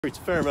Streets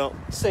of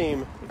Fairmount,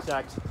 same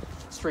exact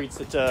streets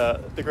that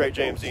the great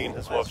James Dean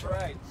has walked. That's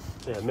right.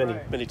 Yeah, That's many,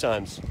 right. many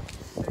times.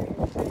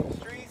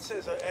 Streets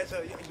as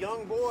a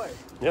young boy.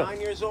 Yeah. 9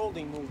 years old,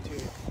 he moved here.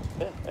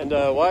 Yeah. And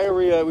why are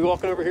we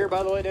walking over here,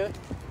 by the way, Dan?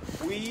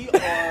 We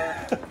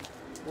are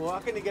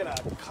walking to get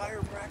a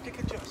chiropractic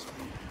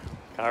adjustment.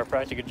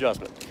 Chiropractic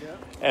adjustment. Yeah.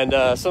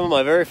 And some of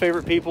my very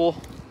favorite people,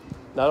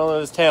 not only in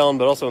this town,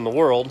 but also in the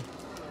world.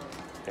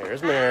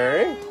 Here's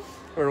Mary.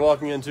 We're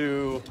walking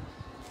into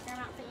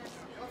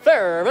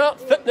Fairmount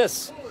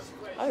Fitness.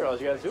 I didn't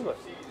realize you guys do it.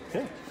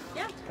 Yeah.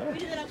 Yeah, we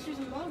do that upstairs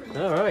in the ballroom.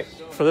 All right.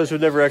 For those who've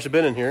never actually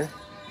been in here.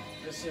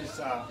 This is,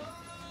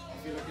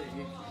 if you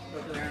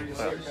look around, you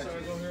see your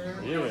pictures over here.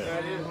 Yeah. You know what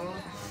that is?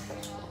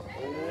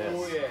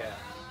 Oh, Yes.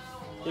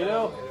 yeah. You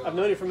know, I've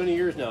known you for many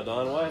years now,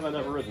 Don. Why have I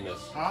never ridden this?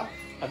 Huh?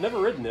 I've never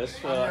ridden this.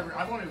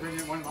 I've only ridden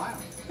it 1 mile.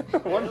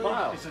 1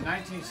 mile. It's a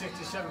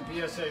 1967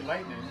 PSA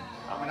Lightning.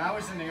 When I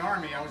was in the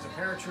Army, I was a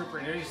paratrooper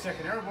in the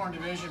 82nd Airborne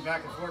Division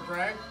back at Fort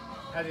Bragg.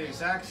 Had the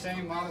exact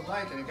same model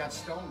bike, and it got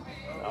stolen.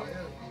 Oh.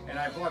 And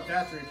I bought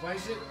that to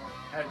replace it.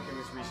 It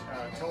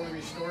was totally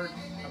restored.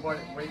 I bought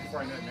it way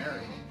before I met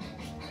Mary.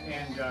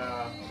 And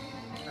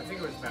I think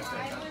it was about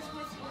that time.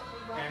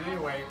 And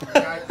anyway,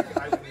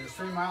 it was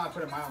 3 miles. I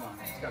put a mile on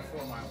it. It's got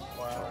 4 miles.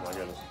 Oh my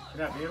goodness. Isn't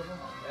that beautiful?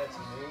 That's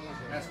amazing.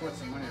 That's worth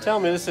some money. Tell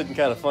me this isn't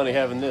kind of funny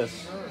having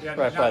this Yeah,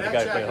 right now by the that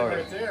guy jacket playing Harley.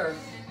 right there.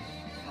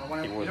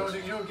 He wore this.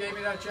 You know who gave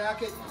me that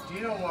jacket? Do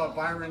you know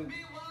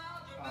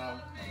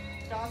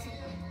Dawson.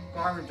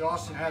 Byron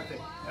Dawson had the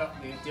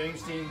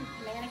James Dean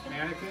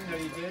mannequin that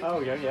he did? Oh,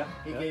 yeah.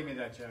 He Yeah. gave me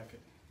that jacket.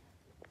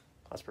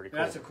 That's pretty cool.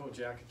 That's a cool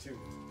jacket too.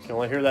 You can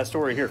only hear that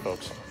story here,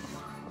 folks.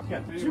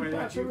 Yeah. Anyway,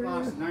 that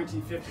jukebox is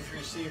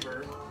 1953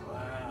 Seabird.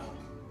 Wow.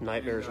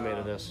 Nightmares are made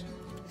of this.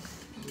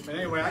 But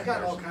anyway, I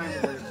got all kinds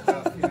of weird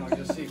stuff. You know,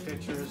 you'll see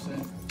pictures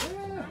and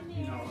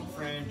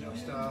framed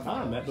stuff.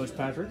 I met Bush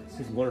Patrick.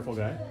 He's a wonderful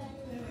guy.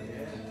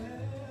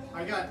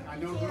 I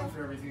know room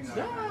for everything that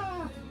I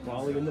have.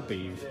 Wally and the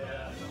Bees.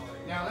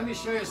 Now let me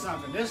show you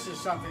something. This is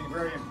something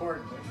very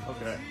important.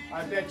 Okay.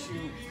 I bet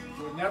you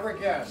would never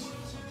guess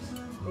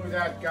who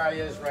that guy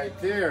is right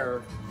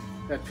there.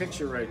 That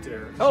picture right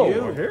there. Oh,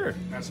 You. we're here.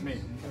 That's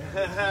me.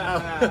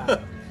 I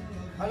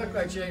look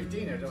like James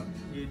Dean, don't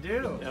I? You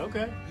do.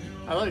 Okay.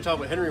 I thought you talking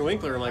about Henry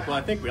Winkler. I'm like, well,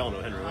 I think we all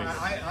know Henry Winkler.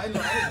 I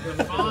look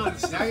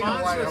Fonz. Now you know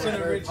why I Fonz was was an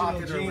very original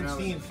popular when James I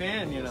was- Dean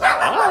fan, you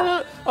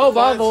know. Oh,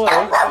 by the way.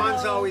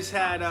 Fonz always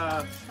had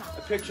a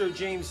picture of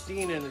James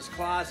Dean in his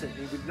closet.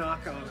 He would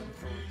knock on him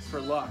for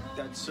luck.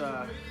 That's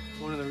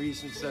one of the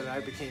reasons that I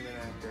became an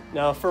actor.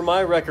 Now, for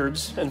my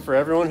records, and for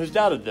everyone who's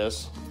doubted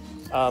this,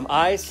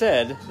 I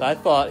said I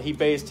thought he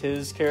based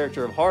his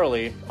character of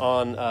Harley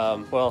on,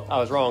 well, I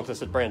was wrong because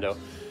I said Brando.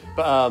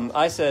 But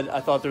I said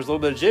I thought there was a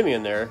little bit of Jimmy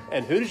in there.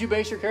 And who did you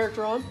base your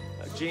character on?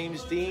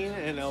 James Dean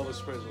and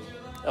Elvis Presley.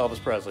 Elvis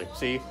Presley.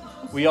 See,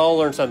 we all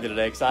learned something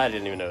today because I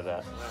didn't even know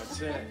that. That's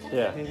it.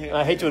 Yeah.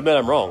 I hate to admit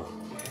I'm wrong.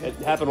 It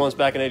happened once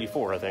back in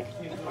 '84, I think.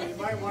 Well, you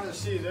might want to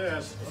see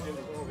this. If you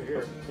look over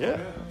here. Yeah.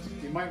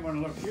 You might want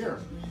to look here.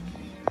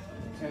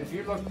 And if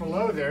you look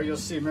below there, you'll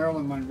see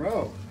Marilyn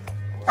Monroe.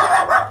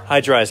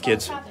 Hide your eyes,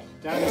 kids.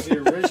 That is the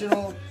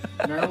original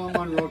Marilyn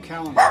Monroe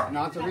calendar,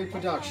 not the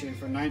reproduction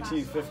from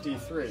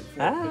 1953.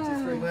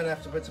 We might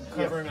have to put some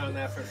covering on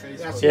that for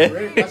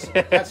Facebook. That's,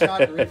 Yeah. that's not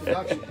the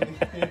reproduction.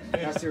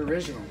 That's the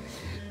original.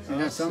 Isn't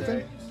that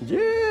something?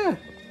 Yeah.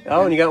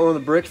 Oh, and you got one of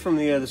the bricks from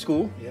the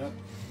school? Yep.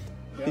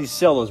 You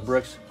sell those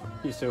bricks.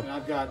 Used to. And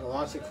I've got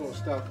lots of cool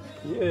stuff.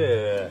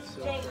 Yeah.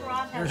 Jake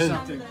Roth has Here's some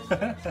something. of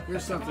those.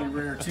 Here's something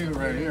rare too,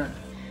 right here.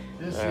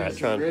 This All right, is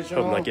try the and hope I'm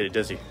original not getting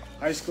dizzy.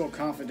 High School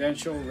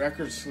Confidential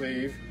record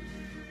sleeve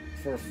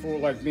for a fool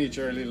like me,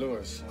 Jerry Lee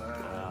Lewis.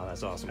 Wow,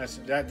 that's awesome.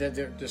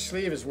 The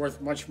sleeve is worth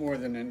much more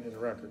than the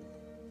record.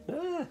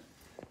 Ah,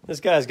 this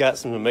guy's got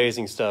some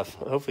amazing stuff.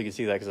 Hopefully you can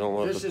see that because I don't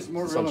love This the is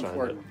more real sunshine.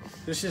 important.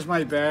 This is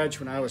my badge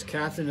when I was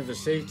captain of the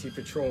safety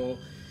patrol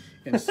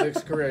in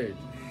 6th grade.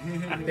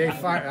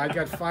 I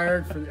got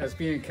fired as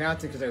being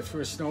captain because I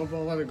threw a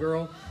snowball at a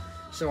girl.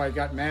 So I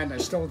got mad and I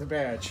stole the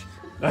badge.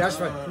 That's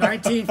what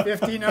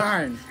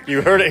 1959.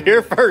 You heard it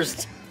here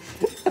first.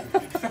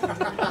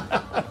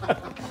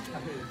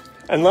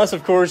 Unless,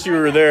 of course, you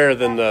were there,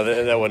 then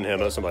that wasn't him.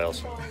 That was somebody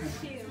else.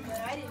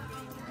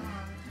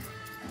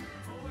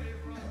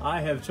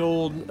 I have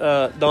told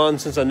Don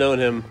since I've known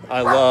him,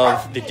 I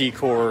love the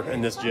decor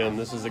in this gym.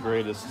 This is the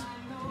greatest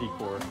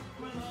decor.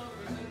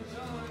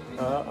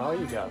 Oh,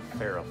 you got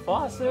Farrah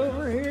Fawcett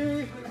over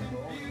here.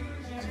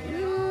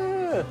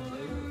 Yeah.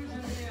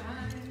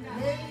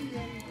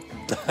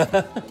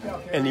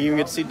 And you even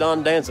get to see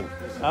Don dancing.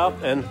 Oh,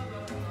 and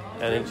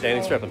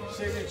Danny stripping.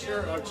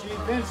 Signature of Gene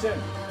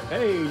Vincent.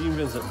 Hey, Gene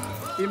Vincent.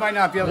 You might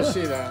not be able to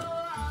see that.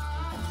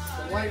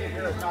 The light in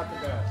here is not the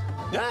best.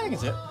 Yeah, I can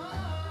see it.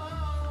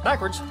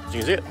 Backwards, you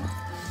can see it.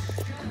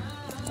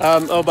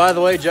 Oh, by the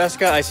way,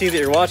 Jessica, I see that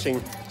you're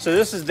watching. So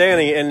this is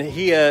Danny, and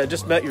he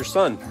just met your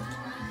son.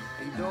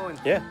 How you doing?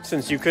 Yeah,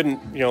 since you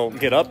couldn't,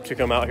 get up to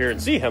come out here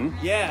and see him.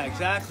 Yeah,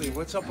 exactly.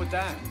 What's up with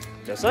that?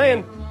 Just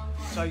saying.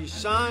 Saw your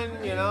son,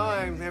 you know,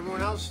 and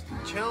everyone else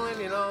chilling,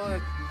 you know.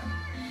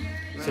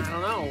 I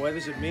don't know. What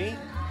is it, me?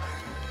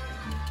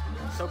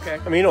 It's okay.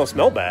 I mean, you don't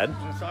smell bad.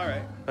 It's all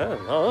right. I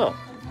don't know.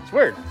 It's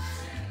weird.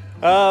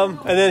 And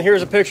then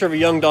here's a picture of a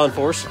young Don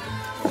Force.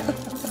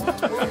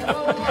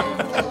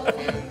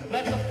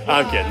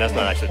 I'm kidding. That's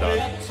not actually Don.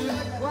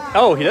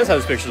 Oh, he does have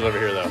his pictures over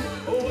here, though.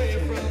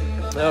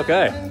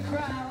 Okay.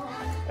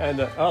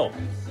 And, oh.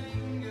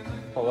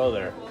 Hello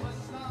there.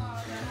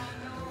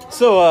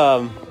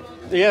 So,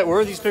 yeah, where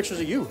are these pictures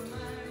of you?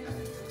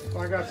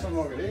 Well, I got some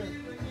over here.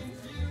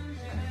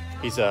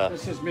 He's,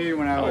 This is me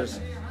when I was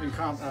in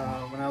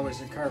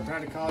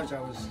chiropractic college. I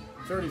was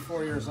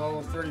 34 years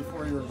old. You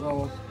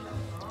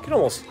can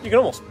almost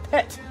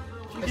pet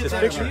this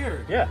picture.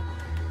 Beard. Yeah.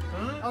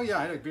 Huh? Oh yeah,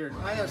 I had a beard.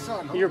 I had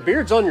some. Your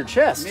beard's on your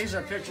chest. And these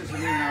are pictures of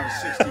me when I was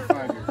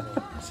 65 years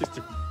old.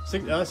 60,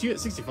 so you at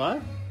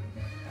 65?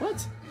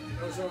 What?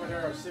 Those over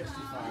there are 65.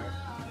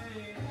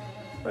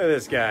 Look at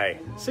this guy.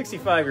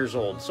 65 years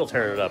old, still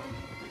tearing it up.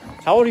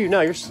 How old are you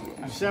now? You're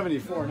I'm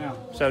 74 now.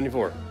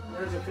 74.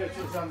 There's the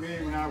pictures of me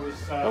when I was...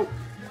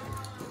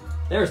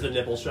 There's the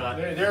nipple shot.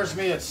 There's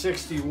me at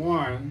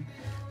 61.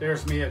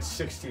 There's me at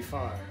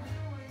 65.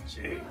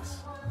 Jeez.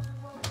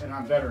 And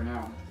I'm better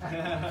now.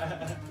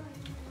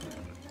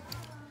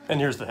 And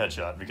here's the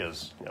headshot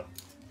because, you know,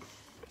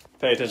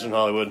 pay attention in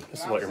Hollywood.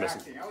 This is what you're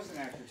missing. I was an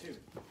actor too.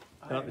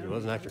 Oh, you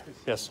was an actor.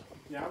 Yes.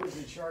 Yeah, I was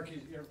in Sharky,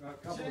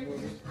 a couple of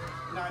movies.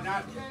 No,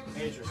 not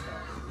major stuff.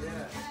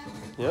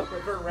 Yeah. Yep.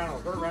 Burt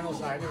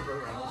Reynolds, I knew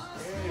Burt Reynolds.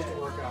 He used to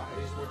work out.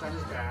 He used to work on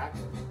his back.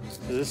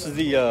 So this is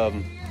the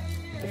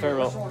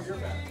Fairmount. What's wrong with your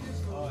back?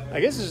 I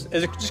guess is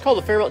it just called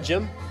the Fairmount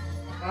Gym?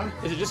 Huh?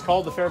 Is it just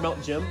called the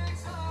Fairmount Gym?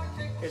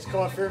 It's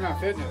called Fairmount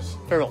Fitness.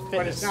 Fairmount Fitness.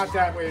 But it's not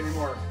that way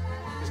anymore.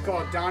 It's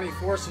called Donnie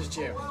Force's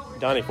Gym.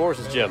 Donnie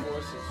Force's Gym.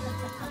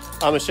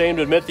 Force's. I'm ashamed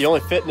to admit the only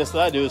fitness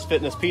that I do is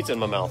fitness pizza in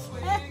my mouth.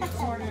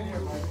 Come on in here,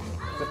 Mike.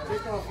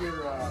 Take off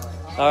your...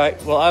 All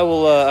right. Well, I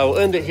will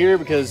end it here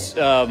because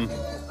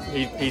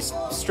he's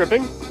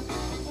stripping.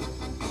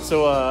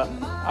 So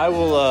I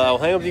will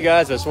hang up with you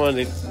guys. I just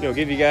wanted to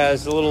give you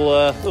guys a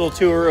little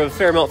tour of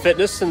Fairmount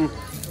Fitness and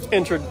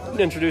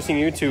introducing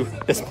you to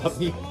this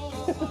puppy,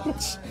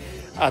 which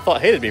I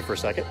thought hated me for a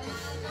second.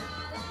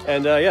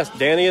 And yes,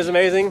 Danny is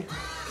amazing.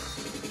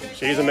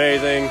 She's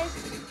amazing.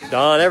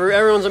 Don,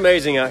 everyone's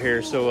amazing out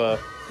here. So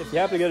if you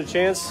happen to get a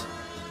chance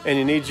and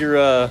you need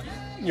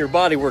your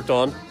body worked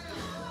on,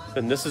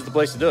 then this is the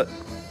place to do it.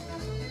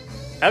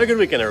 Have a good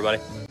weekend,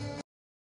 everybody.